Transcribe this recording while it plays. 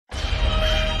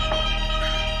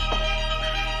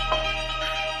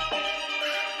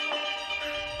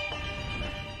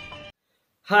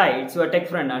Hi, it's your tech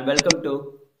friend and welcome to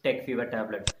techfever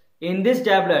tablet. In this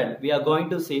tablet, we are going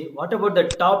to see what about the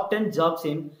top 10 jobs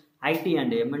in IT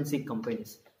and MNC companies.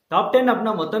 Top 10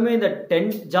 அப்படினா மொத்தமே இந்த 10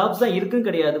 jobs தான் இருக்குன்னு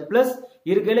கிடையாது. Plus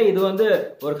இருக்கல இது வந்து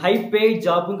ஒரு ஹை paid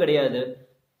ஜாப்பும் கிடையாது.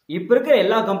 இப்போ இருக்கிற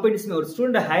எல்லா கம்பெனிஸுமே ஒரு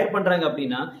ஸ்டூடெண்ட்டை ஹையர் பண்றாங்க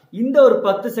அப்படின்னா இந்த ஒரு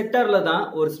 10 செக்டார்ல தான்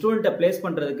ஒரு ஸ்டூடெண்ட்டை பிளேஸ்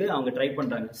பண்றதுக்கு அவங்க ட்ரை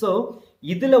பண்றாங்க. ஸோ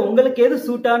இதுல உங்களுக்கு எது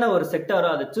சூட்டான ஒரு செக்டாரோ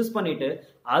அதை சூஸ் பண்ணிட்டு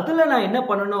அதுல நான் என்ன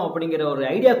பண்ணணும் அப்படிங்கிற ஒரு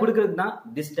ஐடியா கொடுக்கறதுக்கு தான்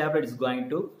this tablet is going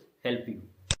to help you.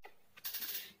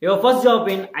 Your first job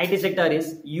in IT sector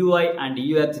is UI and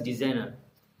UX designer.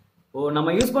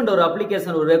 நம்ம யூஸ் பண்ற ஒரு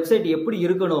அப்ளிகேஷன் ஒரு வெப்சைட் எப்படி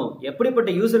இருக்கணும், எப்படிப்பட்ட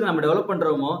யூசர் நம்ம டெவலப்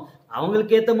பண்றோமோ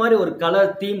அவங்களுக்கு ஏற்ற மாதிரி ஒரு கலர்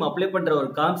தீம் அப்ளை பண்ற ஒரு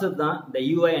கான்செப்ட் தான் இந்த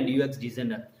UI and UX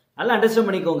டிசைனர். நல்லா அண்டர்ஸ்டாண்ட்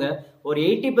பண்ணிக்கோங்க. ஒரு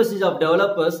 80% ஆஃப்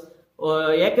டெவலப்பர்ஸ்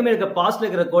ஏற்கனவே இருக்க பாஸ்ட்ல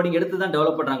இருக்கிற கோடிங் எடுத்து தான்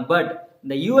டெவலப் பண்றாங்க. பட்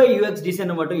இந்த UI UX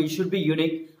டிசைனர் மட்டும் இட் ஷுட் பி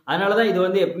யூனிக். அதனாலதான் இது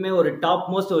வந்து எப்பவுமே ஒரு டாப்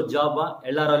மோஸ்ட் ஒரு ஜாபா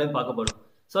எல்லாராலையும் பார்க்கப்படும்.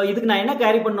 ஸோ இதுக்கு நான் என்ன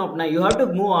கேரி பண்ணணும் அப்படின்னா you have to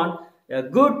move on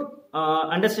good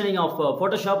understanding of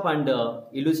Photoshop and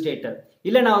Illustrator.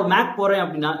 இல்ல நான் ஒரு மேக் போறேன்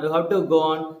அப்படின்னா you have to go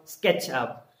on sketch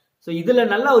app. So இதுல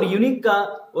நல்ல ஒரு யூனிக்கா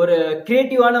ஒரு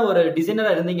கிரியேட்டிவான ஒரு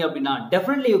டிசைனரா இருந்தீங்க அப்படின்னா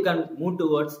definitely you can move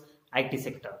towards IT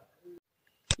sector.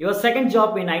 Your second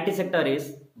job in IT sector is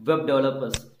web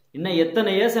developers. இன்னும் எத்தனை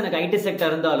இயர்ஸ் எனக்கு ஐடி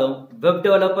செக்டர் இருந்தாலும் வெப்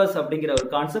டெவலப்பர்ஸ் அப்படிங்கிற ஒரு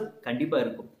கான்செப்ட் கண்டிப்பா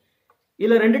இருக்கும்.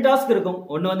 இதுல ரெண்டு டாஸ்க் இருக்கும்.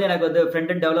 ஒன்னு வந்து எனக்கு வந்து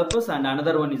front and developers and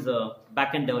another one is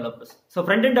back and developers. So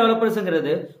front and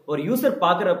டெவலப்பர்ஸ்ங்கிறது ஒரு யூசர்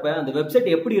பாக்குறப்ப அந்த வெப்சைட்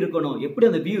எப்படி இருக்கணும், எப்படி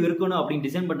அந்த வியூ இருக்கணும் அப்படின்னு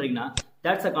டிசைன் பண்றீங்கன்னா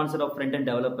that's a concept of front end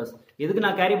developers. இதுக்கு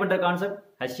நான் கேரி பண்ற concept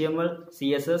HTML,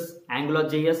 CSS,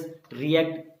 AngularJS,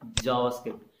 React,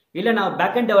 JavaScript. இல்ல நான்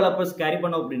பேக் அண்ட் டெவலப்பர்ஸ் கேரி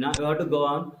பண்ணோம் அப்படின்னா you have to go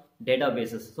on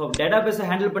databases. So டேட்டாபேஸை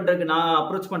handle பண்றதுக்கு நான்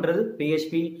அப்ரோச் பண்றது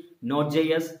PHP,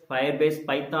 Node.js, Firebase,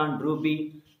 Python, Ruby.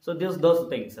 So those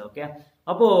things. Okay,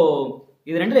 அப்போ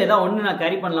இது ரெண்டுல ஏதாவது ஒன்று நான்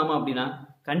கேரி பண்ணலாமா அப்படின்னா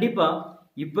கண்டிப்பா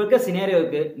இப்போ இருக்க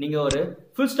சினாரியோவுக்கு நீங்க ஒரு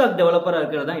ஃபுல் ஸ்டாக் டெவலப்பரா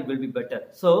இருக்கிறதா it will be better.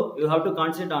 So you have to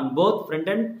concentrate on both front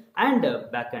and and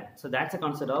back and. So that's a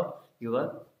concept of your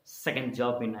second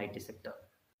job in IT sector.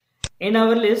 In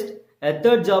our list a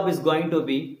third job is going to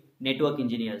be network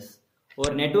engineers.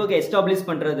 ஒரு நெட்வொர்க்கை establish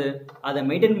பண்றது, அதை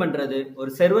maintain பண்றது, ஒரு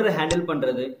சர்வரை handle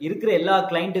பண்றது, இருக்கிற எல்லா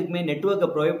கிளைண்ட்டுக்குமே நெட்வொர்க்கை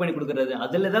ப்ரொவைட் பண்ணி கொடுக்கறது,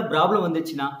 அதுல ஏதாவது ப்ராப்ளம்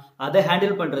வந்துச்சுன்னா அதை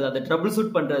ஹேண்டில் பண்றது, அதை ட்ரபிள்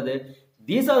ஷூட் பண்றது.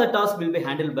 These are the task will be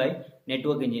handle by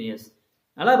network engineers.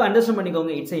 நல்லா அண்டர்ஸ்டாண்ட்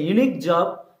பண்ணிக்கோங்க. It's a unique job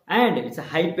and it's a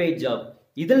high paid job.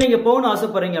 இதில் நீங்க போகணும்னு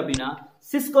ஆசைப்படுறீங்க அப்படின்னா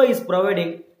Cisco is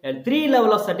providing a 3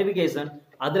 level of certification.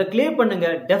 அதில் கிளியர் பண்ணுங்க.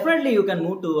 Definitely you can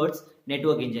move towards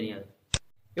network engineer.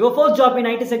 Your first job in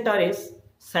IT sector is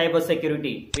cyber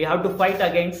security. We have to fight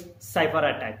against cyber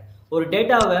attack. ஒரு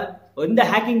டேட்டாவை எந்த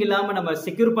hacking இல்லாம நம்ம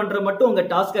secure பண்ற மட்டும் உங்க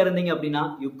டாஸ்கா இருந்தீங்க அப்படின்னா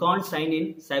you can't shine in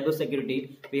cyber security.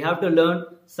 We have to learn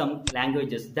some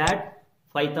languages that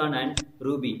Python and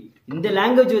Ruby. இந்த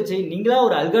லாங்குவேஜ் வச்சு நீங்களா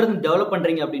ஒரு அல்காரிதம் டெவலப்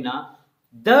பண்றீங்க அப்படின்னா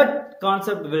that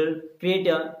concept will create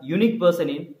a unique person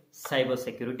in cyber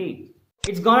security.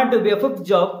 It's going to be a fifth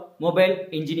job, mobile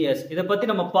engineers. இத பத்தி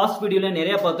நம்ம past வீடியோல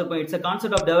நிறைய பார்த்திருப்போம். It's a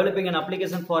concept of developing an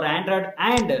application for Android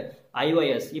and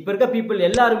iOS. இப்போ இருக்க people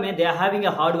எல்லாருமே they are having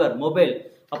a hardware mobile.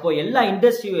 அப்போ எல்லா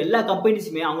இண்டஸ்ட்ரியும் எல்லா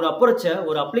கம்பெனிஸுமே அவங்க அப்ரோச்ச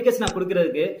ஒரு அப்ளிகேஷனா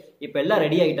கொடுக்கறதுக்கு இப்போ எல்லாம்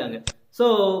ரெடி ஆயிட்டாங்க. So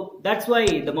that's why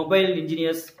the mobile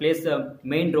engineers plays a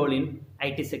main role in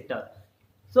IT sector.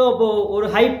 So அப்போ ஒரு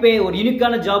ஹை பே ஒரு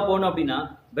யூனிக்கான ஜாப் போகணும் அப்படின்னா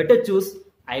better choose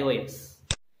iOS.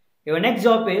 Your next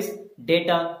job is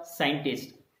data scientist.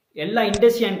 எல்லா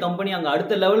இண்டஸ்ட்ரி அண்ட் கம்பெனி அங்க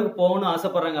அடுத்த லெவலுக்கு போகணும்னு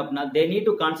ஆசைப்படுறாங்க அப்படின்னா they need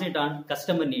to concentrate on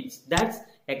customer needs. That's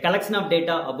a collection of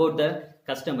data about the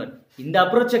customer. இந்த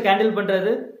அப்ரோச்சை ஹேண்டில்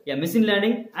பண்றது machine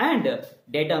learning and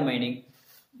data mining.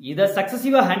 இதை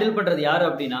சக்சஸிவா ஹேண்டில் பண்றது யாரு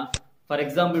அப்படின்னா for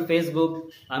example Facebook,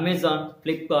 Amazon,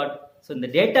 Flipkart. So இந்த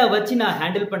டேட்டா வச்சு நான்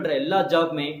ஹேண்டில் பண்ற எல்லா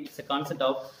ஜாப்மே it's a concept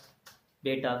of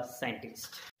data scientist.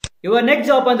 Your next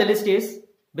job on the list is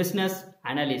business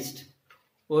analyst.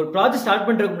 ஒரு ப்ராஜெக்ட் ஸ்டார்ட்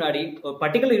பண்றதுக்கு முன்னாடி ஒரு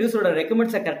பர்டிகுலர் யூஸரோட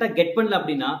ரெக்கமெண்ட்ஸை கரெக்டாக கெட் பண்ணல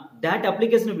அப்படின்னா that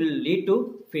application will lead to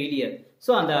failure.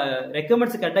 So அந்த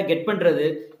ரெக்கமெண்ட்ஸ் கரெக்டாக கெட் பண்றது,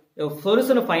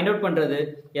 சொல்யூஷனை ஃபைண்ட் அவுட் பண்றது,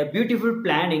 a beautiful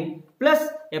planning plus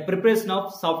a preparation of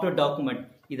software document.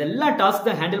 இதெல்லாம் டாஸ்க்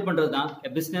தான் ஹேண்டில் பண்றது தான்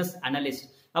பிசினஸ் அனலிஸ்ட்.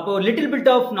 அப்போ little bit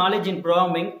of knowledge in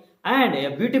programming and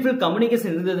beautiful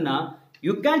communication இருந்ததுன்னா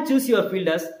you can choose your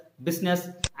field as business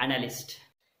analyst.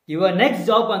 Your next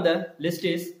job on the list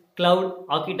is cloud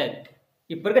architect.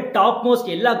 இப்போ இருக்க top most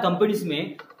எல்லா கம்பெனிஸுமே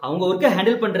அவங்க ஒர்க்கை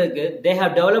handle பண்றதுக்கு they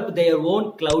have developed their own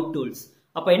cloud tools.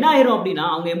 அப்ப என்ன ஆயிரும் அப்படின்னா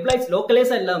அவங்க எம்ப்ளாயிஸ்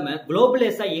லோக்கலைஸா இல்லாம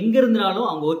குளோபலைஸா எங்க இருந்தாலும்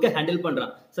அவங்க ஒர்க்கை ஹேண்டில்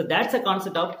பண்றாங்க. So that's a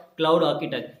concept of cloud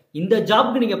architect. இந்த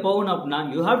ஜாப்க்கு நீங்க போகணும் அப்படின்னா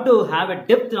you have to have a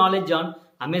depth knowledge on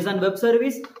Amazon Web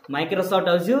Service, Microsoft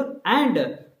Azure and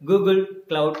Google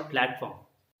Cloud Platform.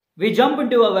 We jump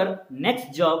into our next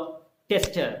job,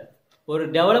 tester. ஒரு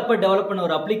develop பண்ண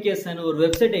ஒரு application ஒரு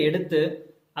வெப்சைட்டை எடுத்து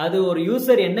அது ஒரு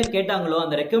யூசர் என்ன கேட்டாங்களோ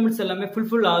அந்த ரெக்யர்மெண்ட்ஸ் எல்லாமே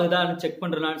ஃபுல்ஃபில் ஆகுதான்னு செக்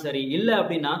பண்றதுலாம் சரி, இல்லை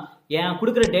அப்படின்னா ஏன்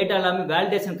கொடுக்குற டேட்டா எல்லாமே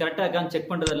வேலிடேஷன் கரெக்டாக இருக்கான்னு செக்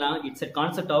பண்றதெல்லாம் it's a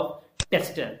concept of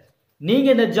tester. நீங்க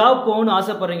இந்த ஜாப் போகணும்னு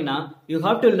ஆசைப்படுறீங்கன்னா you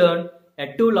have to learn a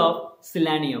tool of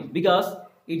Selenium because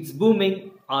it's booming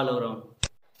all around.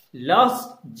 Last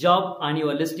job on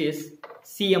your list is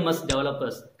CMS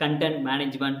developers, content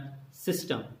management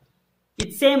system.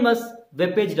 It's same as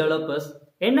web page developers.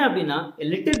 என்ன அப்படின்னா a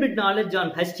little bit knowledge on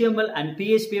HTML and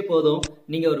PHP போதும்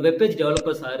நீங்க ஒரு web page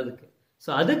developers ஆகிறதுக்கு. So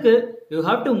அதுக்கு you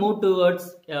have to move towards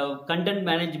content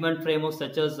management frameworks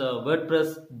such as WordPress,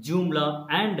 Joomla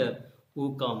and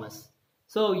WooCommerce.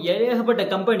 So ஏகப்பட்ட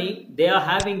company they are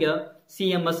having a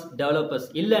CMS developers.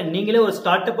 இல்லை நீங்களே ஒரு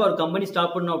start up ஒரு கம்பெனி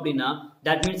ஸ்டார்ட் பண்ணணும் அப்படின்னா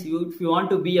that means if you want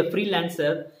to be a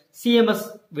freelancer, CMS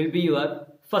will be your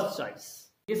first choice.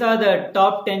 These are the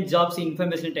top 10 jobs in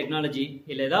information technology.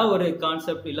 இல்லை ஏதாவது ஒரு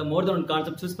concept இல்லை more than one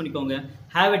concept choose பண்ணிக்கோங்க.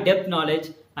 Have a depth knowledge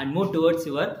and move towards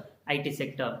your IT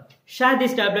sector. Share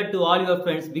this tablet to all your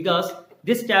friends because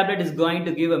this tablet is going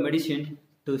to give a medicine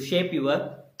to shape your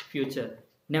future.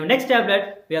 Now next tablet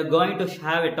we are going to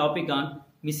have a topic on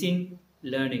machine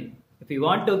learning. If you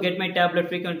want to get my tablet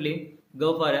frequently, go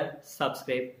for a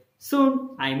subscribe. Soon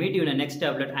I meet you in the next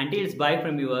tablet. Until it's bye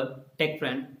from your tech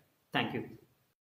friend. Thank you.